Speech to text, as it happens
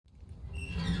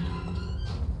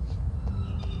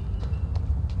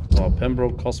So,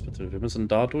 Pembroke Hospital. Wir müssen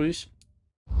da durch.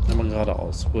 Einmal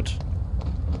geradeaus. Gut.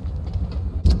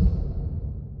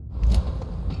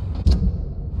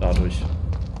 Dadurch.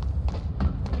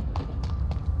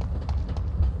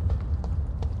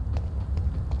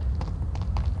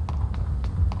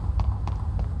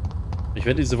 Ich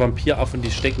werde diese Vampiraffen,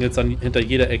 die stecken jetzt hinter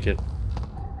jeder Ecke.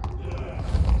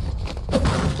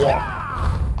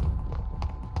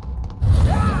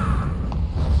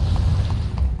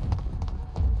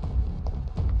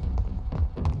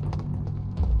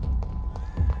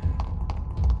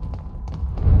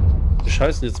 Wir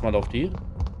scheißen jetzt mal auf die.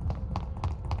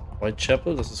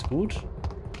 Whitechapel, das ist gut.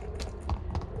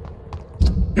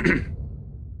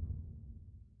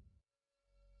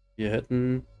 Wir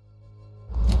hätten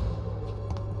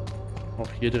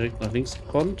auch hier direkt nach links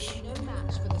gekonnt.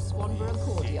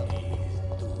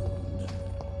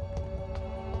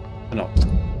 Genau.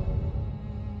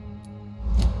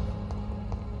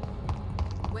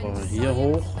 So, hier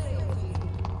hoch.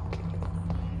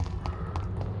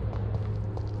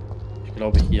 Ich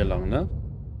glaube hier lang, ne?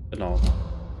 Genau.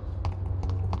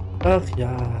 Ach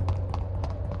ja.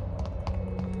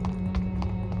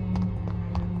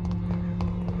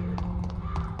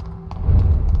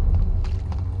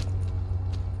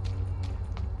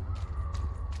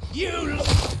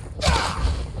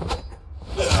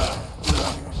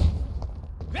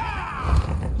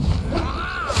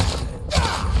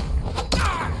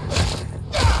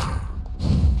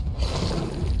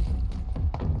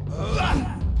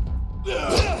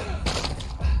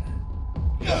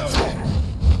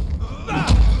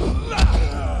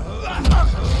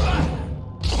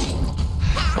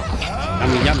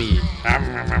 Yummy.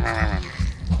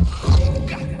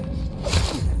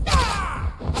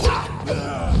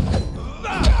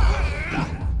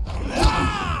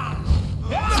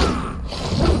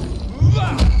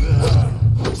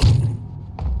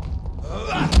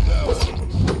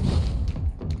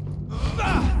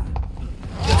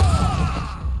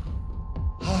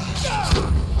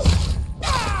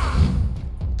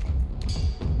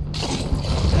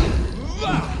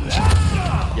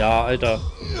 Ja, Alter.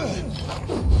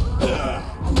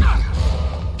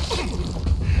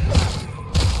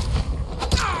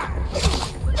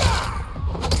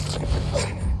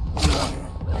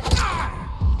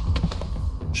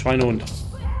 Schweinehund.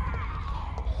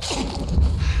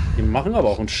 Die machen aber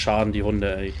auch einen Schaden, die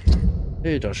Hunde, ey.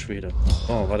 Alter Schwede.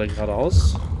 Oh, weiter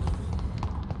geradeaus.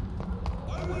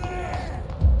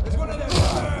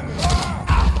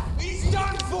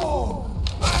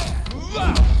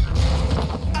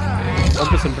 Auch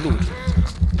ein bisschen Blut.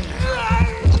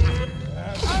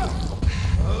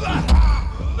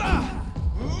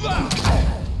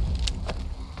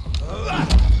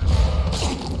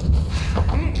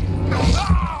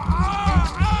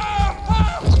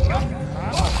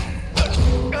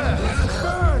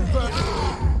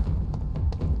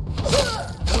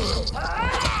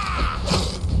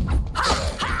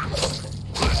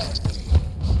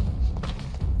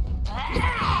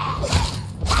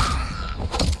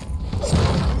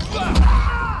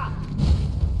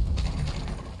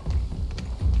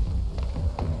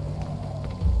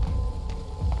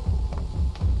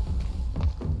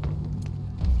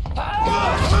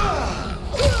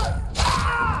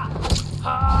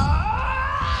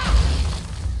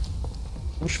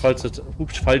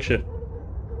 Falsche.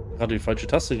 Gerade die falsche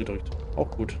Taste gedrückt. Auch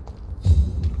gut.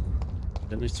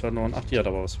 Der hat nichts verloren. Ach, die hat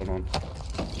aber was verloren.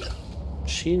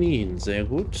 Chinin, sehr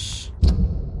gut.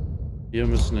 Wir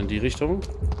müssen in die Richtung.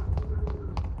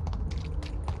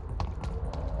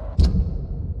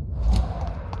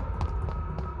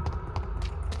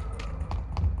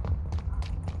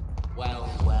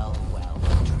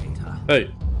 Hey.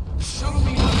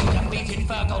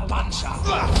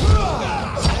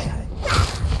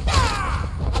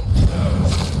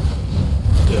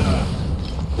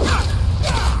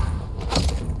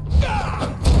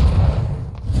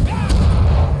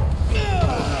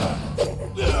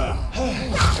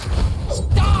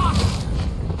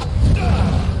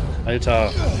 Alter.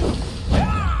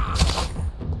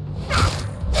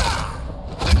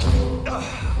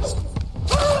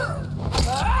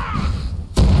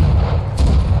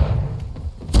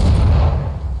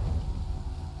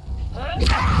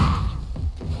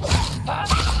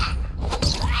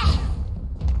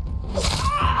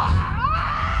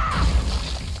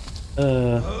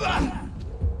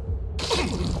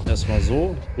 Erstmal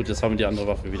so. Gut, jetzt haben wir die andere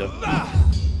Waffe wieder.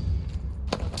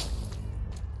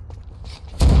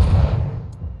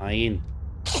 Nein.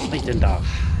 Was mache ich denn da?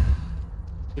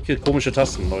 Drücke komische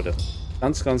Tasten, Leute.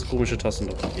 Ganz, ganz komische Tasten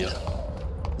drücken hier.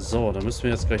 So, dann müssen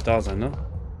wir jetzt gleich da sein, ne?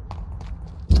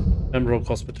 Pembroke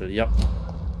Hospital, ja.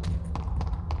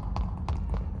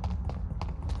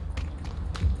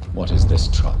 What is this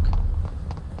truck?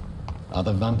 Are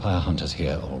the vampire hunters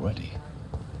here already?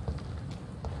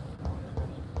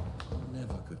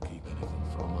 Never could keep anything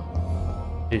from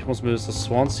her. Ich muss mit Mr.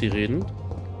 Swansea reden.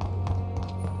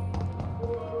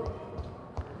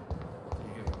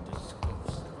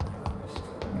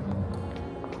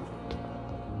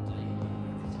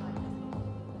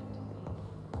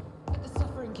 The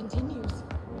suffering continues.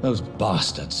 Those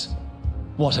bastards.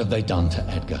 What have they done to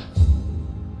Edgar?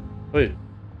 Ui.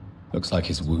 Looks like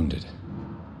he's wounded.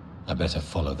 I better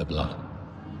follow the blood.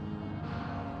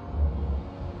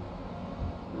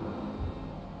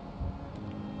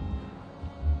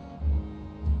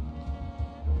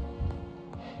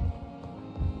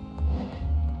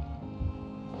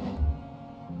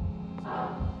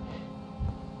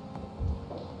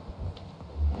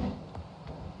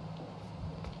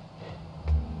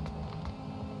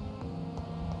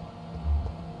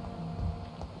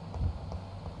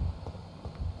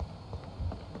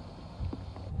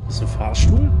 Ist das ein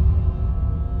Fahrstuhl?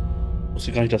 Ich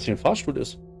wusste gar nicht, dass hier ein Fahrstuhl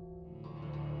ist.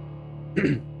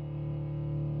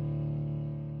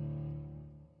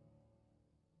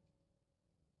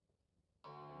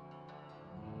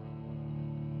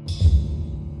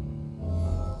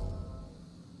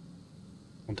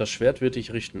 Und das Schwert wird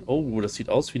dich richten. Oh, das sieht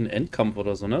aus wie ein Endkampf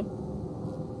oder so, ne?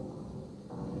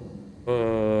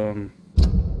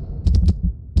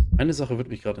 Eine Sache würde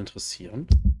mich gerade interessieren.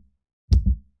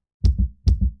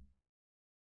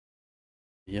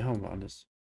 Hier haben wir alles.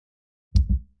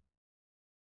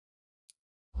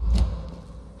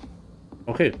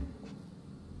 Okay.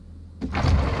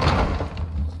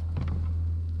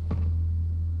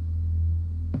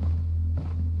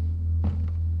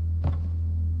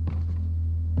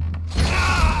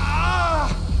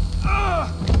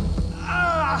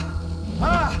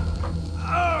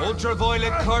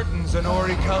 Ultraviolet curtains and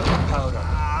orichalcum powder.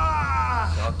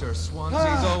 Dr.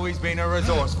 Swansea's always been a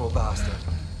resourceful bastard.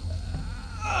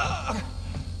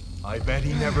 I bet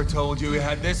he never told you he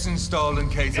had this installed in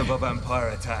case of a vampire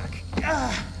attack.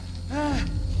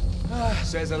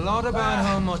 Says a lot about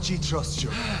how much he trusts you.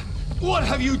 What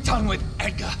have you done with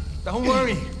Edgar? Don't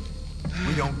worry.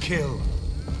 We don't kill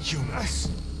humans.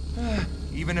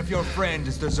 Even if your friend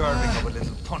is deserving of a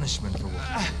little punishment for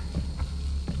one.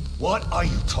 What are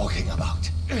you talking about?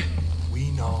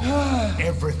 We know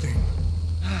everything.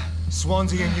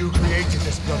 Swansea and you created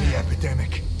this bloody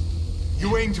epidemic.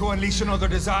 You aim to unleash another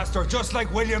disaster, just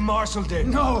like William Marshall did.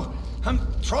 No, I'm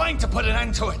trying to put an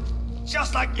end to it,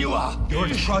 just like you are. You're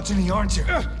the progeny, aren't you?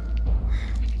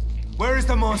 Where is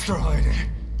the monster hiding?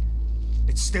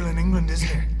 It's still in England,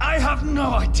 isn't it? I have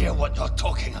no idea what you're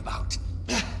talking about.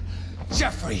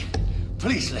 Jeffrey,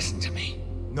 please listen to me.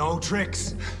 No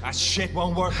tricks. That shit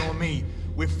won't work on me.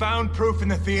 We've found proof in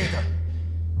the theater.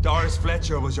 Doris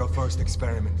Fletcher was your first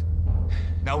experiment.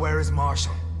 Now where is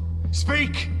Marshall?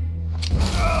 Speak!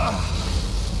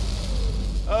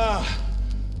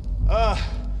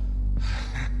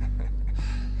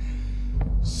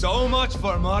 So much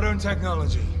for modern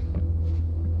technology.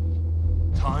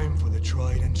 Time for the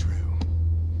tried and true.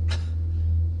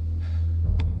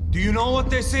 Do you know what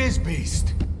this is,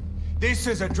 Beast? This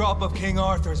is a drop of King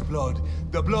Arthur's blood.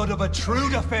 The blood of a true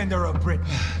defender of Britain.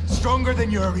 Stronger than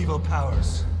your evil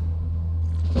powers.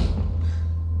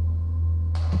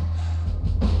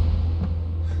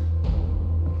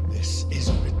 This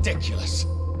is ridiculous.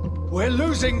 We're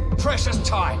losing precious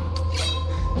time.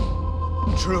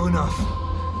 True enough.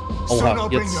 Oha, Son, I'll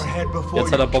bring your head before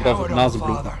jetzt hat er Bock auf coward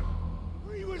Nasenbluten. father.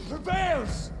 Rewan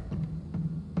prevails!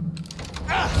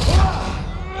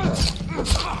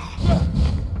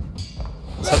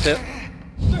 Was hat der?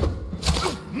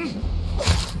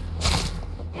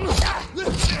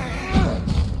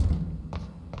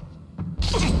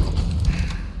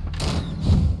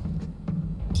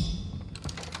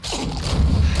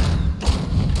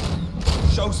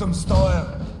 Show some style.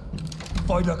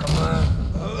 Fight like a man.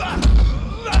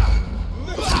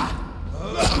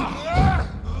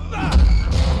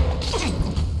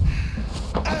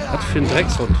 Was für ein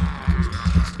Dreckshund.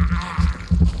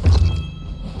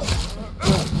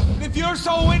 If you're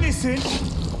so innocent,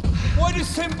 why does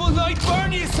simple light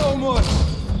burn you so much?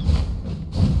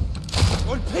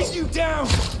 I'll pin you down!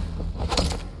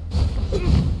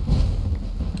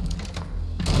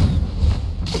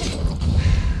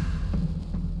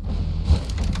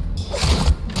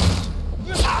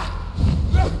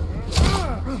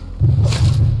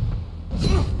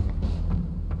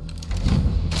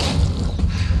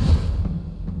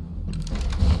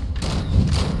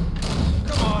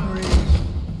 Come on, Reed.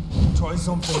 Try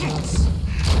something else.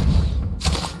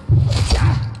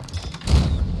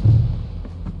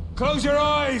 Close your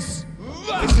eyes!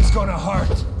 This is gonna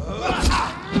hurt.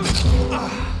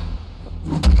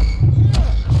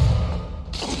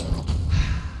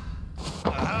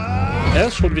 Er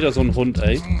ist schon wieder so ein Hund,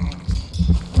 ey.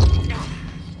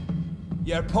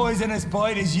 Your poisonous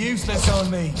bite is useless on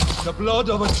me. The blood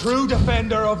of a true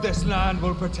defender of this land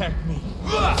will protect me.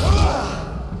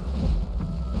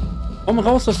 Komm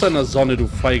raus aus deiner Sonne, du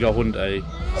feiger Hund, ey.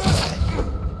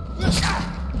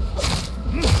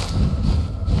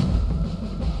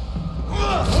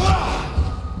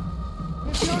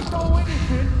 If you're so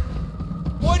innocent,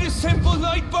 why does simple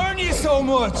light burn you so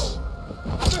much?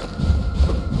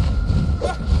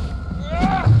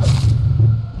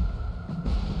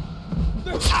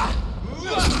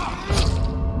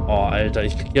 Oh, Alter,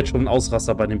 ich krieg jetzt schon einen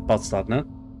Ausraster bei dem Bastard, ne?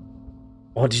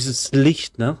 Oh, dieses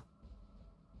Licht, ne?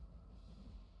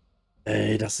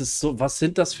 Ey, das ist so... Was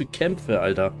sind das für Kämpfe,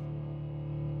 Alter?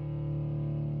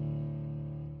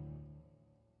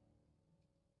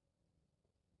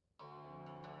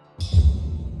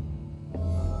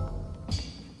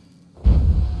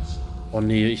 Oh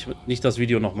nee, ich nicht das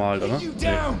Video nochmal, oder?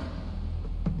 Nee.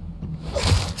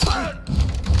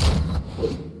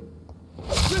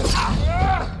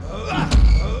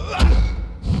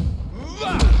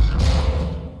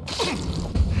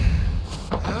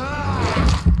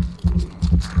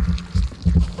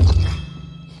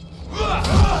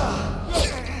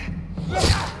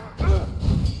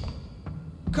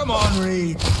 Come on,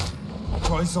 Reed.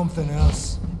 Try something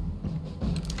else.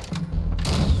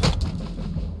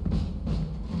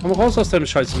 Komm raus aus deinem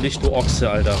scheiß Licht, du Ochse,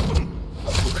 Alter.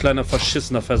 Du kleiner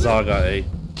verschissener Versager, ey.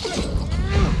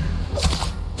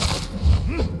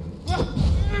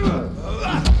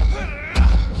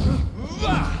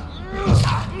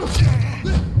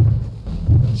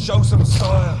 Show some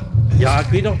style. Ja,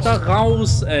 geh doch da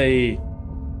raus, ey.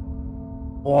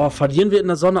 Boah, verlieren wir in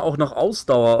der Sonne auch noch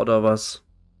Ausdauer, oder was?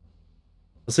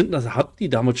 Was sind das? Hatten die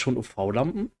damals schon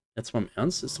UV-Lampen? Jetzt mal im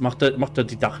Ernst? Macht er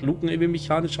die Dachluken irgendwie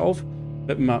mechanisch auf?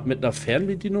 Mit einer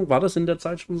Fernbedienung? War das in der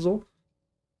Zeit schon so?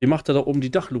 Wie macht er da oben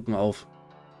die Dachluken auf?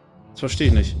 Das verstehe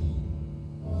ich nicht.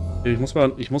 Ich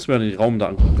muss mir den Raum da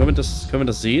angucken. Können wir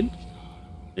das sehen?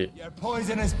 Nee. Your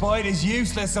poisonous bite is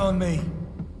useless on me.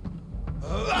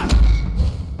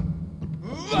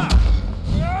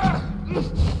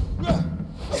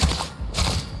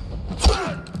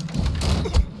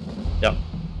 Ja.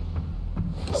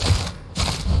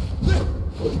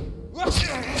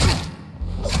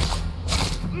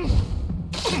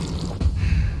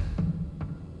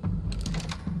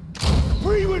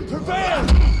 Free wind prevail!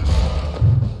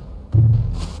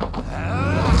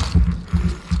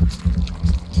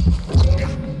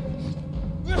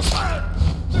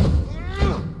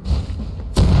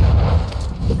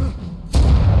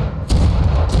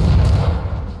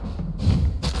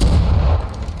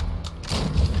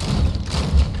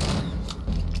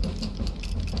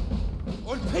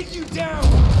 Or take you down!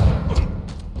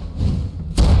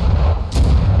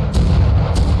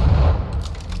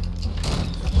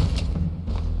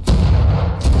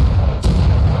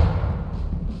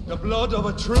 The blood of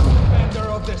a true defender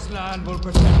of this land will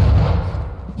protect me.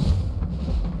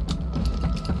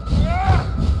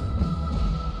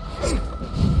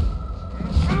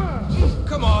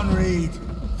 Come on, Reed.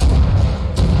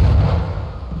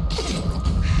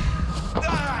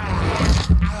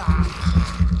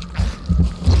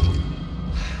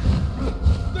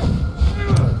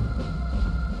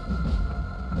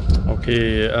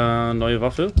 Okay, neue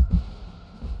Waffe.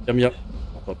 Wir haben ja...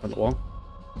 Oh Gott, mein Ohr.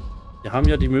 Wir haben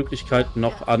ja die Möglichkeit,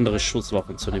 noch andere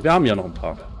Schusswaffen zu nehmen. Wir haben ja noch ein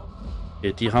paar.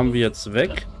 Okay, die haben wir jetzt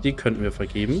weg. Die könnten wir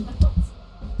vergeben.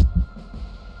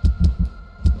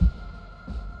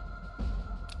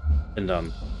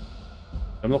 Ändern.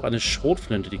 Wir haben noch eine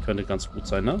Schrotflinte, die könnte ganz gut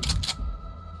sein, ne?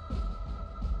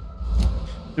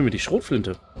 Nehmen wir die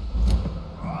Schrotflinte.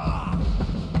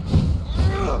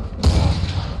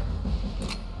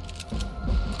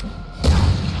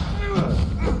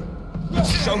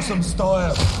 Show some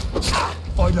style.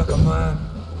 Fight like a man.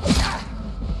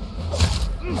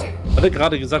 Hat er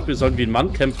gerade gesagt, wir sollen wie ein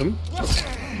Mann kämpfen?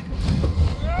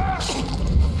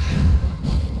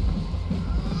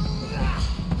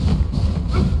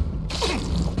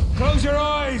 Close your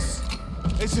eyes.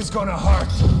 This is gonna hurt.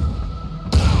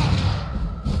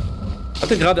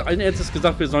 Hat er gerade allen Ernstes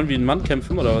gesagt, wir sollen wie ein Mann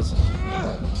kämpfen, oder was?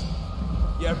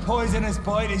 Your poisonous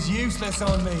bite is useless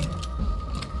on me.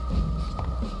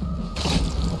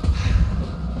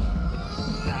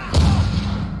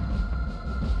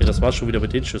 Ja, das war schon wieder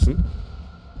mit den Schüssen.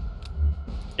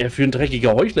 Er für ein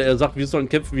dreckiger Heuchler. Er sagt, wir sollen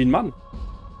kämpfen wie ein Mann.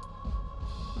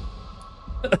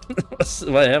 Was?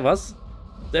 Was?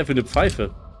 Der für eine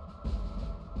Pfeife.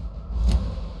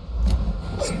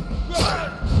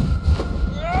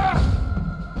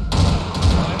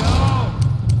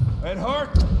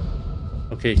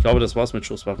 Okay, ich glaube, das war's mit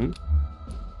Schusswaffen.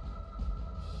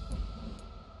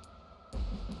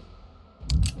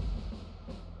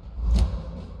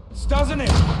 Doesn't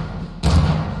it?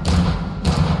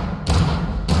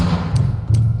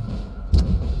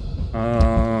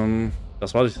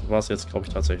 Das war's jetzt, glaube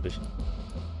ich, tatsächlich.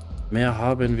 Mehr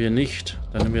haben wir nicht.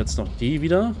 Dann nehmen wir jetzt noch die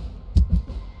wieder.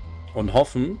 Und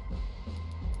hoffen.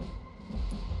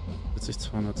 40,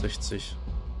 260.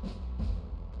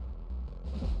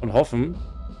 Und hoffen.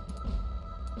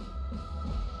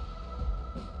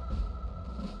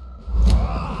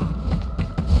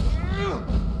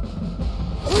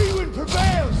 Freewind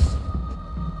prevails!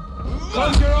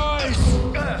 Close your eyes!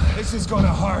 This is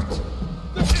gonna hurt.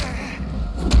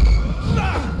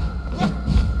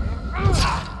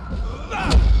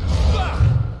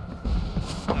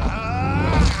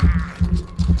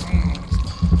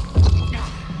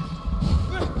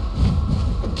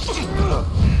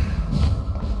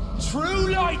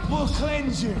 True light will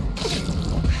cleanse you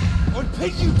or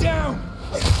pin you down.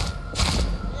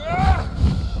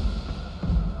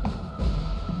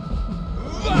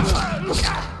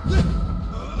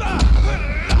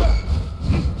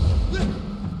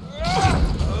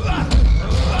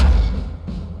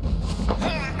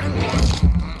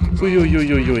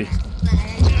 Uiuiuiui.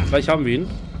 Gleich haben wir ihn.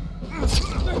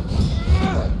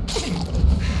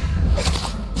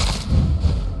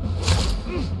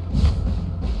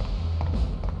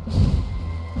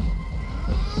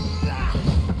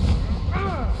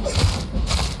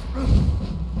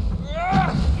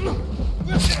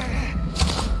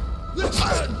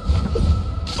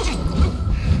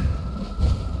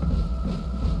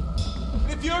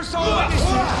 If you're so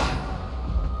innocent,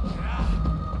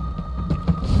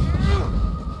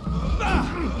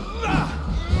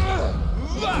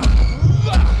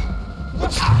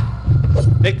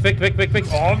 Weg, weg, weg, weg, weg.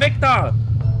 Oh, weg da!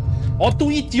 Oh, du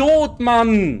Idiot,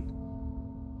 Mann!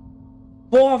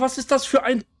 Boah, was ist das für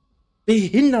ein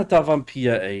behinderter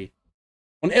Vampir, ey.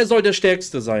 Und er soll der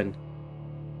Stärkste sein.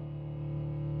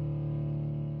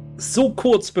 So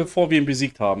kurz, bevor wir ihn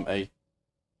besiegt haben, ey.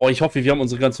 Oh, ich hoffe, wir haben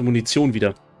unsere ganze Munition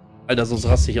wieder. Alter, sonst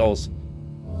raste ich aus.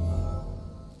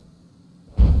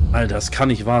 Alter, das kann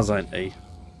nicht wahr sein, ey.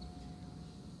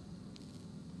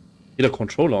 Geht der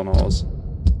Controller auch noch aus.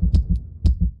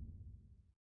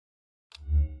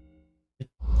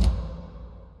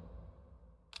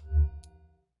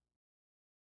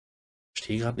 Ich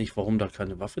verstehe gerade nicht, warum da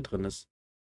keine Waffe drin ist.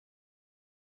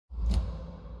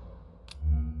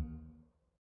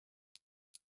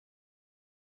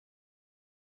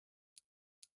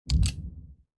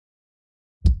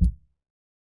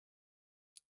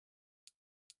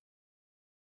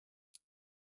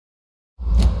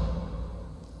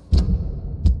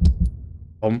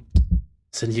 Warum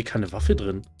ist denn hier keine Waffe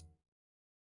drin?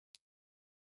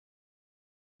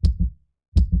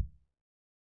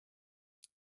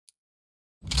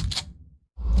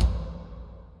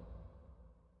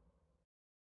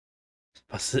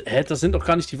 Was? Das sind doch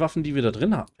gar nicht die Waffen, die wir da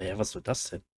drin haben. Was soll das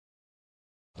denn?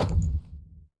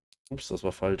 Ups, das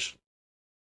war falsch.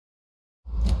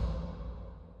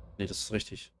 Nee, das ist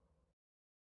richtig.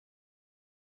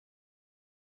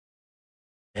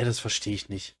 Das verstehe ich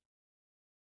nicht.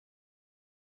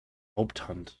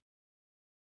 Haupthand.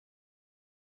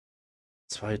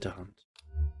 Zweite Hand.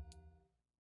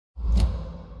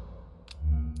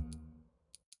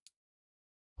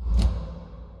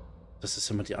 Das ist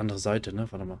immer die andere Seite,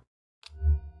 ne? Warte mal.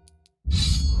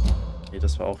 Nee,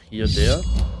 das war auch hier der.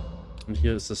 Und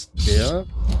hier ist es der.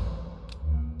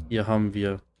 Hier haben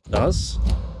wir das.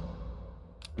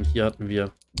 Und hier hatten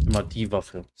wir immer die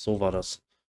Waffe. So war das.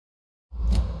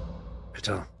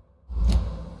 Alter.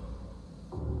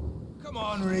 come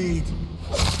on, Reed.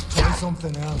 Try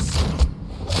something else.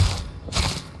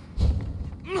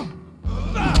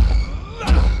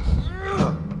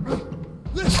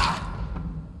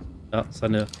 Ja,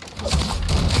 seine...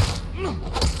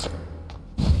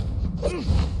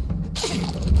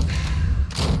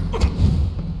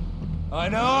 I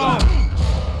know!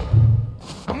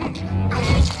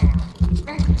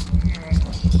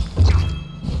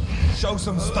 Show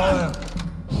some style.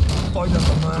 Fight like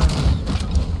a man.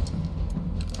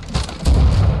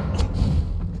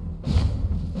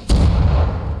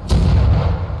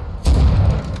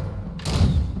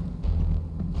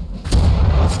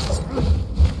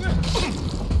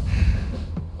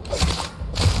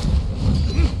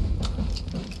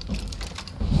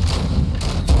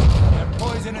 That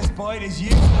poisonous bite is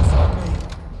useless on me.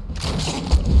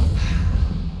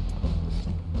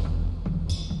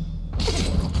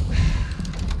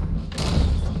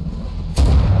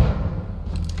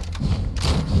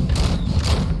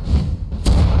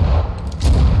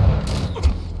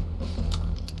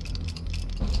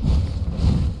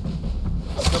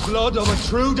 blood of a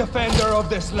true defender of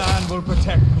this land will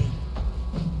protect me.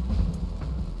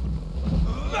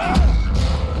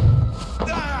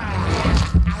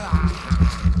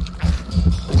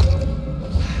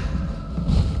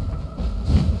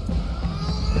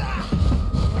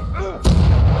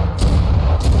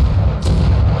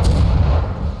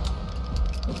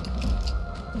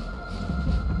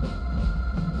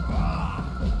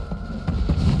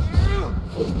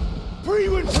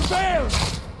 Freeman prevails!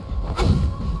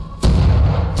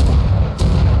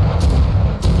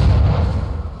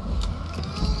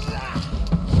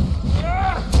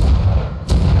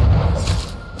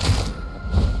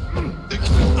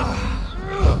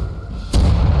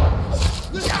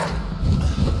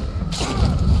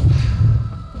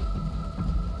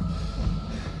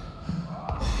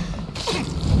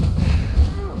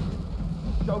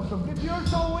 Joseph, if you're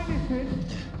so innocent,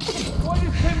 why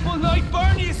does Temple Knight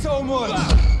burn you so much?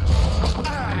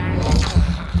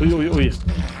 Ui, ui, ui.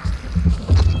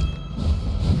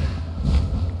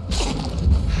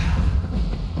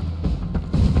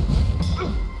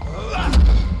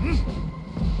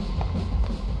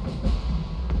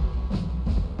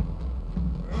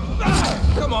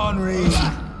 Come on, Reed.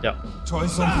 Ja. Try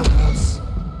something else.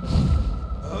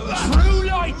 True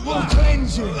light will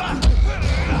cleanse you.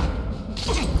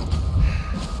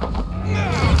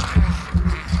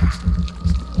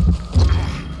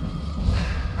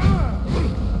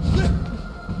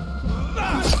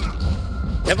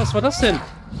 Ja, was war das denn?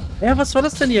 Ja, was war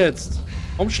das denn jetzt?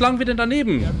 Warum schlagen wir denn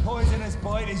daneben? Your poisonous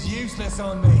bite is useless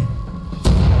on me.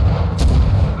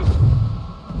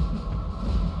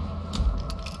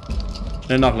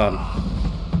 Schnell nachladen.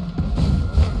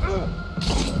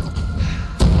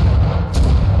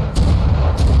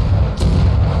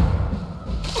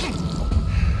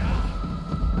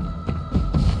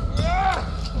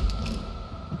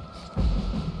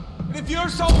 And if you're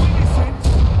so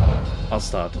innocent,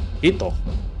 Bastard. Geht doch.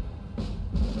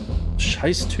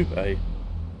 Scheiß Typ, ey.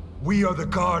 we are the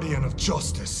guardian of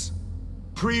justice.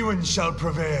 Priwen shall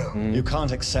prevail. You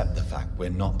can't accept the fact we're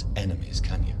not enemies,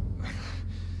 can you?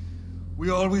 We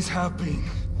always have been,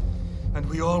 and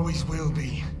we always will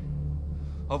be.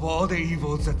 Of all the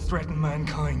evils that threaten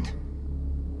mankind,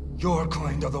 your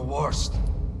kind are the worst.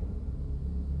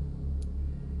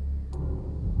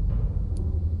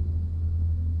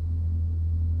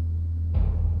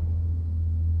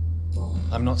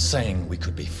 I'm not saying we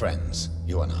could be friends,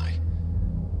 you and I.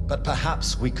 But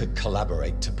perhaps we could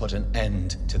collaborate to put an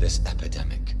end to this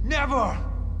epidemic. Never!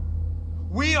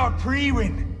 We are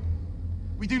Priwen.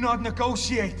 We do not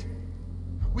negotiate.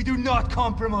 We do not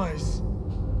compromise.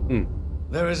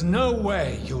 There is no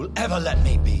way you'll ever let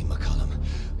me be, McCullum.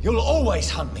 You'll always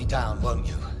hunt me down, won't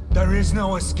you? There is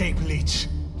no escape, Leech.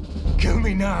 Kill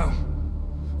me now.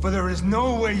 For there is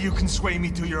no way you can sway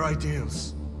me to your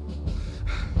ideals.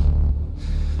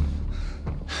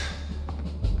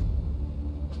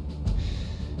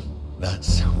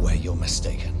 That's where you're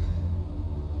mistaken.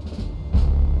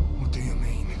 What do you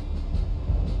mean?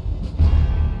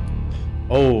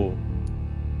 Oh.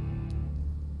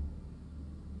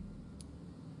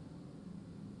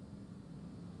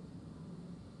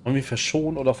 Wollen wir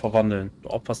verschonen oder verwandeln? Du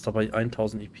opferst dabei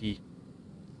 1000 EP.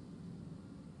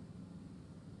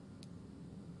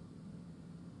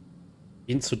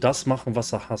 Ihn zu das machen,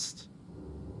 was er hasst.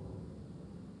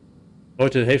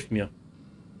 Leute, helft mir.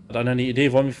 Hat einer eine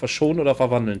Idee? Wollen wir verschonen oder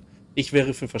verwandeln? Ich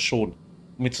wäre für verschonen.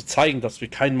 Um mir zu zeigen, dass wir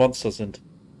kein Monster sind.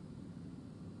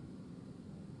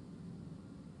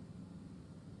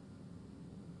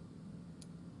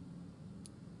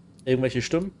 Irgendwelche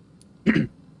Stimmen?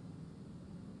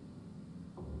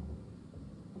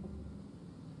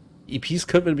 EPs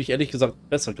könnten wir nämlich ehrlich gesagt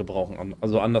besser gebrauchen.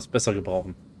 Also anders besser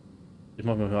gebrauchen. Ich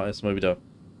mache mir erstmal wieder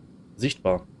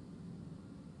sichtbar.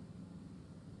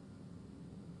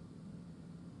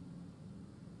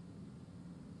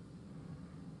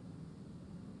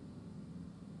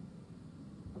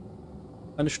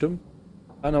 Keine Stimmen?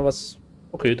 Keiner was?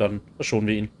 Okay, dann verschonen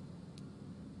wir ihn.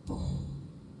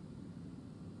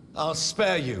 I'll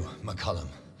spare you, McCullum.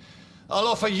 I'll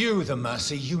offer you the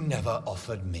mercy you never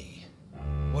offered me.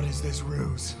 What is this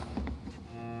ruse?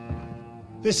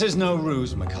 This is no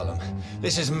ruse, McCullum.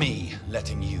 This is me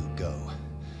letting you go.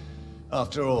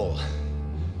 After all,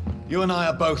 you and I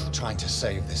are both trying to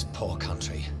save this poor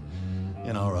country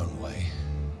in our own way.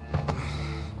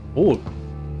 Oh.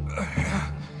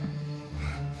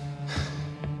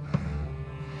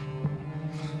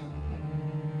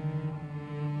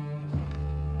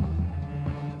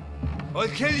 I'll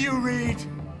kill you, Reed.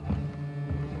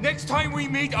 Next time we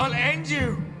meet, I'll end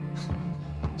you.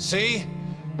 See?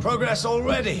 Progress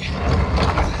already.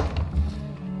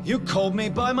 You called me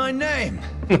by my name.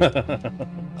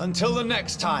 Until the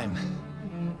next time.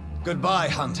 Goodbye,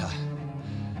 Hunter.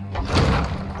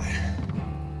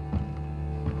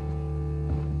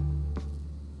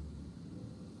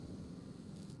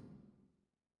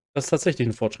 Das ist tatsächlich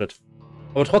ein Fortschritt.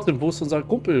 Aber trotzdem, wo ist unser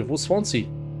Kumpel? Wo ist Swansea?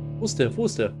 Wo ist der? Wo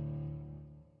ist der?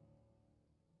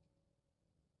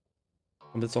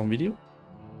 Kommt jetzt noch ein Video?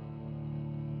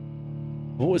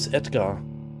 Wo ist Edgar?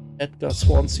 Edgar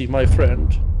Swansea, my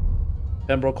friend.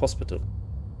 Pembroke Hospital.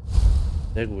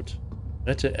 Sehr gut.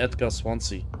 Rette Edgar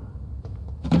Swansea.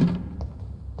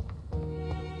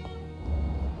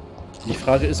 Die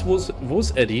Frage ist, wo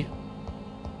ist Eddie?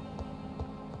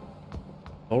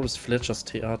 Boris Fletchers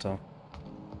Theater.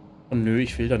 Oh nö,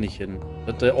 ich will da nicht hin.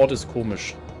 Der Ort ist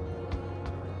komisch.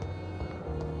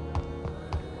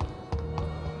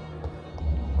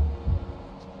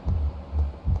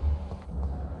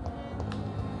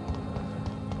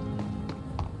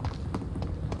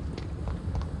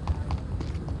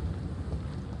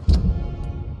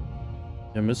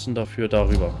 Wir müssen dafür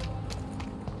darüber.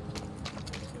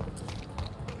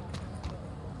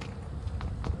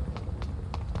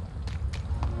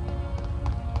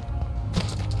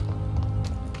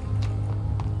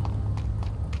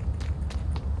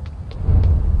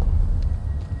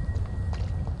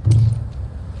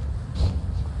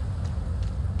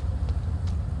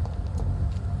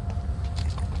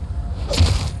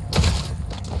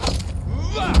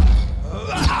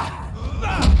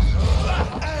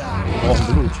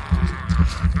 Blut.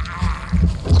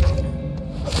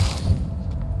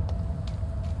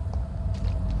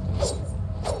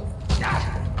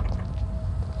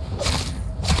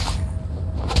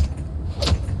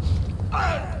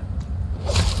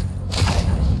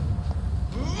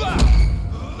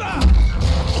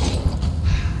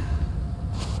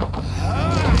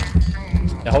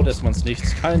 Er haut erstmal ins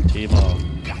Nichts, kein Thema.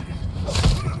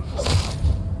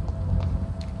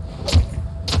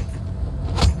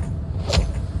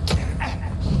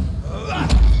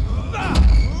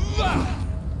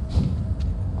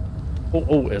 Oh,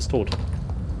 oh, er ist tot.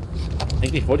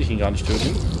 Eigentlich wollte ich ihn gar nicht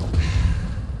töten.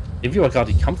 Irgendwie war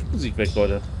gerade die Kampfmusik weg,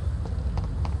 Leute.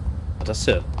 Was ist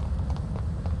das denn?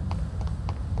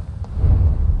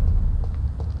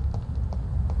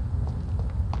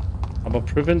 Aber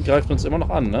Prevent greift uns immer noch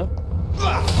an, ne?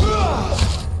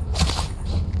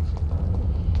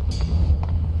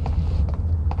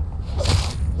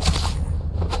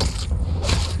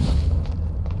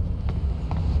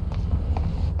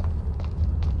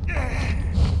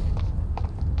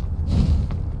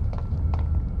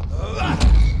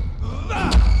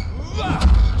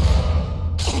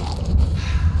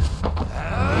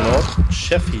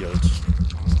 Sheffield.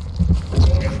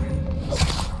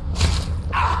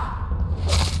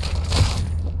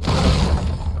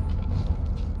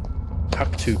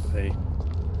 Kacktyp, ey.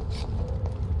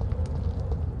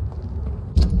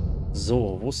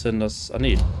 So, wo ist denn das? Ah,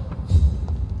 nee. Ich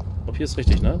glaube, hier ist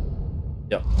richtig, ne?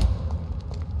 Ja.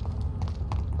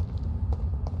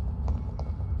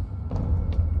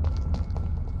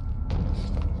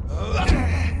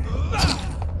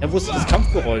 Ja, wo ist das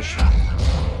Kampfgeräusch?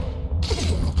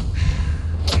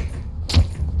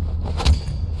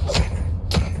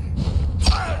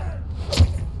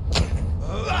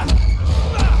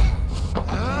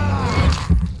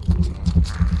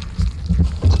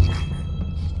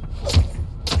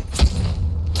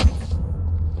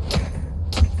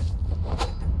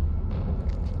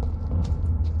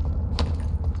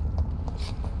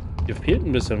 Hier fehlt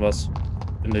ein bisschen was,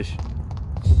 finde ich.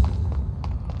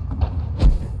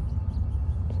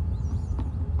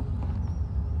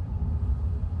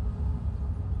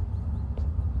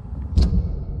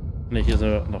 Ne, hier sind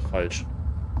wir noch falsch.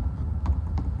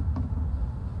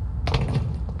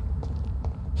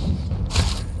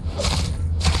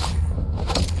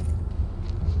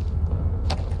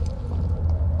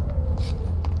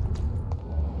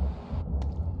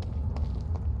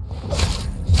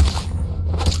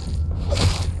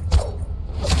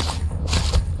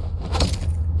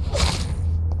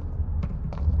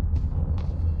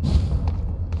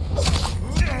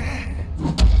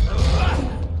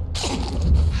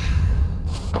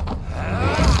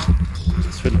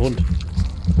 Für den Hund.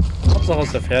 Hauptsache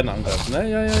aus der Ferne angreifen. Na,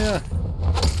 ja, ja, ja.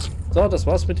 So, das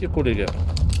war's mit dir, Kollege.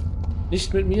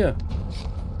 Nicht mit mir.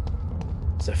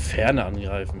 Aus der Ferne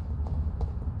angreifen.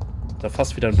 Da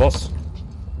fast wieder ein Boss.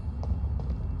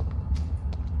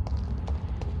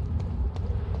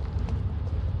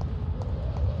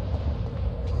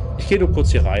 Ich gehe nur kurz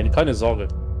hier rein, keine Sorge.